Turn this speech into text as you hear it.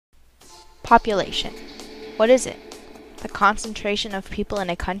Overpopulation. What is it? The concentration of people in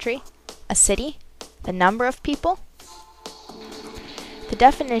a country? A city? The number of people? The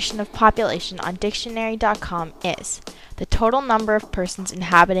definition of population on dictionary.com is the total number of persons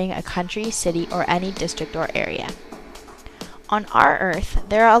inhabiting a country, city, or any district or area. On our Earth,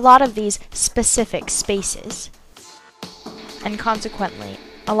 there are a lot of these specific spaces, and consequently,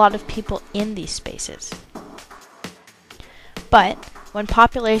 a lot of people in these spaces. But when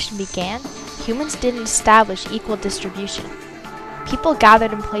population began, humans didn't establish equal distribution. People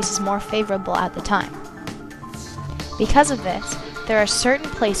gathered in places more favorable at the time. Because of this, there are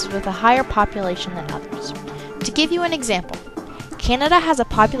certain places with a higher population than others. To give you an example, Canada has a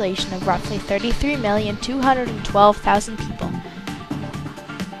population of roughly 33,212,000 people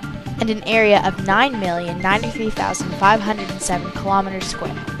and an area of 9,093,507 kilometers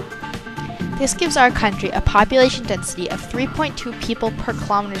square. This gives our country a population density of 3.2 people per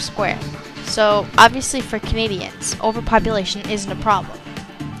kilometer square. So obviously for Canadians, overpopulation isn't a problem.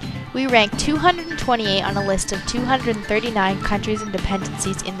 We rank 228 on a list of 239 countries and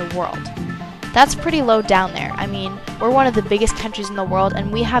dependencies in the world. That's pretty low down there. I mean, we're one of the biggest countries in the world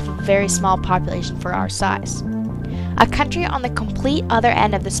and we have a very small population for our size. A country on the complete other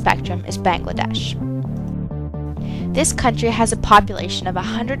end of the spectrum is Bangladesh. This country has a population of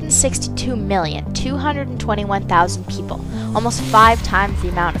 162,221,000 people, almost 5 times the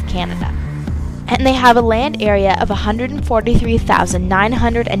amount of Canada. And they have a land area of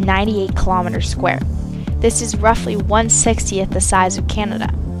 143,998 kilometers square. This is roughly 1/60th the size of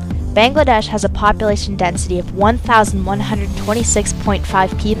Canada. Bangladesh has a population density of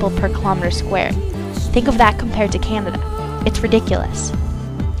 1,126.5 people per kilometer square. Think of that compared to Canada. It's ridiculous.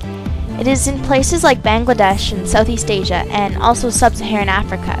 It is in places like Bangladesh and Southeast Asia and also Sub-Saharan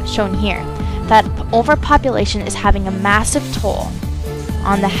Africa, shown here, that overpopulation is having a massive toll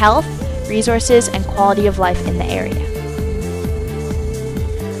on the health, resources, and quality of life in the area.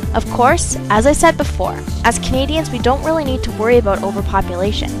 Of course, as I said before, as Canadians we don't really need to worry about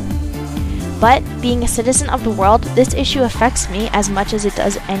overpopulation. But being a citizen of the world, this issue affects me as much as it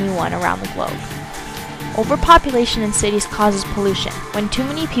does anyone around the globe. Overpopulation in cities causes pollution when too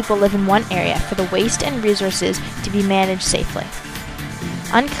many people live in one area for the waste and resources to be managed safely.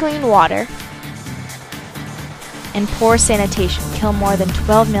 Unclean water and poor sanitation kill more than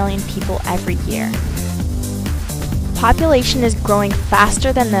 12 million people every year. Population is growing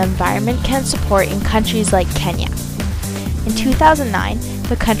faster than the environment can support in countries like Kenya. In 2009,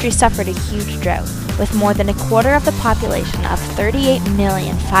 the country suffered a huge drought, with more than a quarter of the population of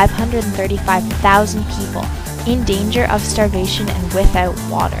 38,535,000 people in danger of starvation and without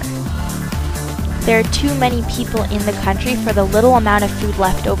water. There are too many people in the country for the little amount of food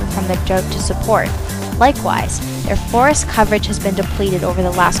left over from the drought to support. Likewise, their forest coverage has been depleted over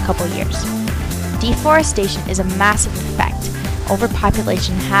the last couple years. Deforestation is a massive effect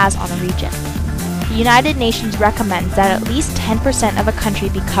overpopulation has on a region. The United Nations recommends that at least 10% of a country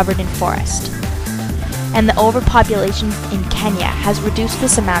be covered in forest. And the overpopulation in Kenya has reduced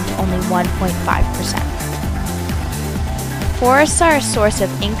this amount to only 1.5%. Forests are a source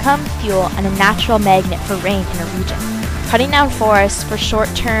of income, fuel, and a natural magnet for rain in a region. Cutting down forests for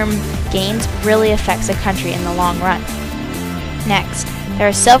short-term gains really affects a country in the long run. Next, there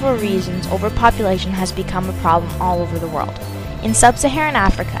are several reasons overpopulation has become a problem all over the world. In Sub-Saharan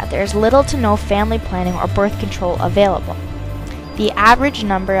Africa, there is little to no family planning or birth control available. The average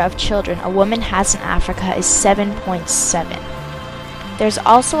number of children a woman has in Africa is 7.7. There's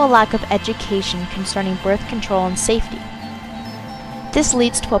also a lack of education concerning birth control and safety. This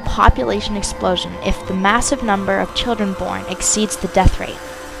leads to a population explosion if the massive number of children born exceeds the death rate.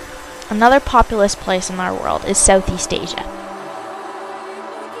 Another populous place in our world is Southeast Asia.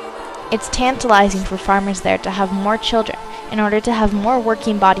 It's tantalizing for farmers there to have more children in order to have more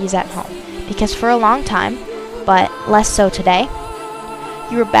working bodies at home, because for a long time, but less so today,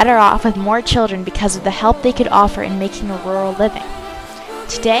 you were better off with more children because of the help they could offer in making a rural living.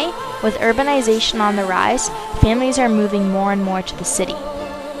 Today, with urbanization on the rise, families are moving more and more to the city.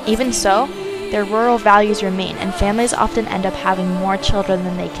 Even so, their rural values remain, and families often end up having more children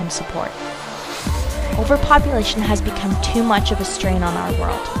than they can support. Overpopulation has become too much of a strain on our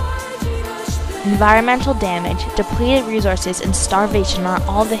world. Environmental damage, depleted resources, and starvation are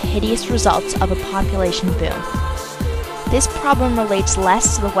all the hideous results of a population boom. This problem relates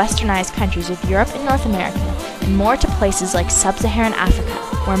less to the westernized countries of Europe and North America, and more to places like Sub-Saharan Africa,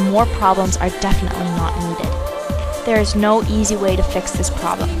 where more problems are definitely not needed. There is no easy way to fix this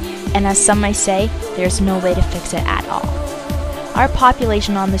problem, and as some may say, there is no way to fix it at all. Our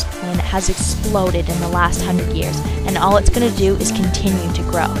population on this planet has exploded in the last 100 years, and all it's going to do is continue to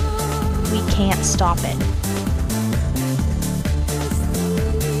grow. we can't stop it.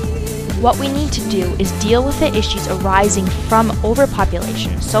 What we need to do is deal with the issues arising from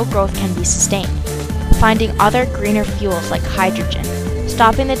overpopulation so growth can be sustained. Finding other greener fuels like hydrogen,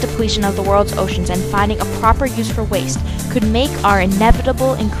 stopping the depletion of the world's oceans, and finding a proper use for waste could make our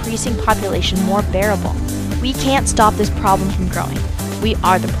inevitable increasing population more bearable. We can't stop this problem from growing. We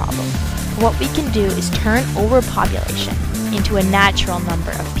are the problem. What we can do is turn overpopulation into a natural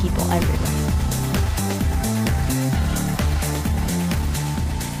number of people everywhere.